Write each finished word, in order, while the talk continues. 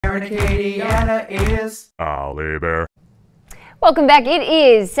in Acadiana is Ollie Bear. Welcome back. It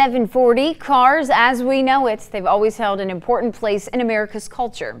is 7:40. Cars as we know it, they've always held an important place in America's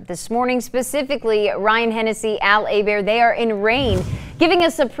culture. This morning specifically, Ryan Hennessy, Al Abair, they are in Rayne, giving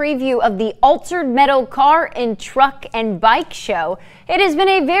us a preview of the Altered Metal Car and Truck and Bike Show. It has been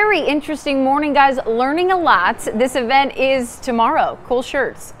a very interesting morning, guys, learning a lot. This event is tomorrow. Cool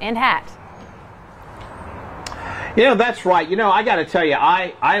shirts and hat. You know, that's right. You know, I got to tell you,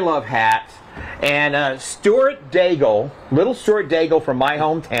 I love hats. And Stuart Daigle, little Stuart Daigle from my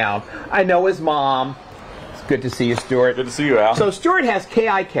hometown, I know his mom. It's good to see you, Stuart. Good to see you, Al. So Stuart has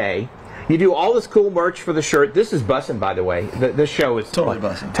KIK. You do all this cool merch for the shirt. This is bussin', by the way. This show is totally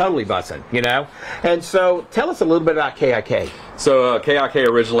bussin'. Totally bussin', you know? And so tell us a little bit about KIK. So KIK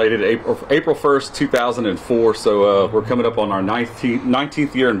originated April 1st, 2004. So we're coming up on our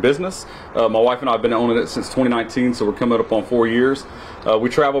 19th year in business. My wife and I have been owning it since 2019, so we're coming up on 4 years. We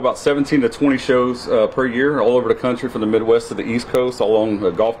travel about 17 to 20 shows per year all over the country, from the Midwest to the East Coast, all along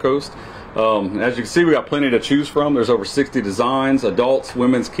the Gulf Coast. As you can see, we got plenty to choose from. There's over 60 designs, adults,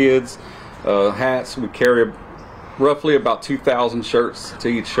 women's, kids, hats. We carry roughly about 2,000 shirts to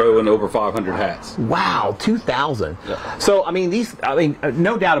each show and over 500 hats. Wow, 2,000. Yeah. So, I mean,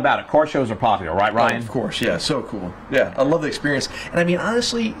 no doubt about it, car shows are popular, right, Ryan? Oh, of course, yeah, so cool. Yeah, I love the experience. And I mean,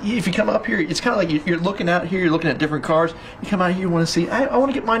 honestly, if you come up here, it's kind of like you're looking out here, you're looking at different cars. You come out here, you want to see, I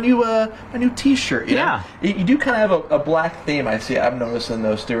want to get my new T-shirt. Yeah. You do kind of have a black theme, I'm noticing,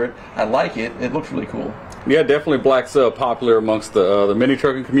 though, Stuart. I like it. It looks really cool. Yeah, definitely black's popular amongst the mini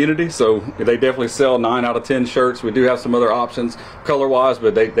trucking community, so they definitely sell 9 out of 10 shirts. We do have some other options color-wise,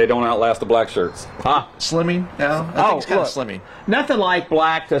 but they don't outlast the black shirts. Slimming now? I think it's kind of slimming. Nothing like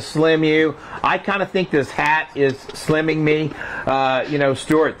black to slim you. I kind of think this hat is slimming me. You know,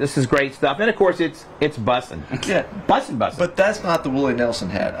 Stuart, this is great stuff. And of course, it's bussin'. Yeah. Bussin'. But that's not the Willie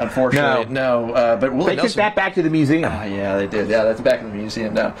Nelson hat, unfortunately. No. But Willie They Nelson. took that back to the museum. Yeah, they did. Yeah, that's back in the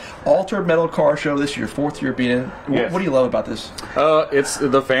museum now. Altered Metal Car Show. This is your 4th year being in. Yes. What do you love about this? It's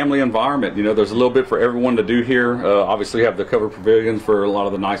the family environment. You know, there's a little bit for everyone to do here. Obviously, you have the covered pavilions for a lot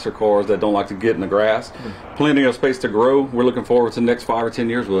of the nicer cars that don't like to get in the grass. Plenty of space to grow. We're looking forward to the next 5 or 10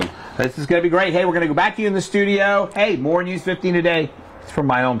 years with it. This is going to be great. Hey, we're going to go back to you in the studio. Hey, more News 15 today. It's from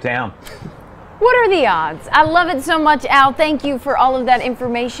my hometown. What are the odds? I love it so much, Al. Thank you for all of that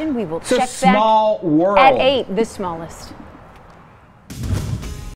information. We will check back small world. at 8, the smallest.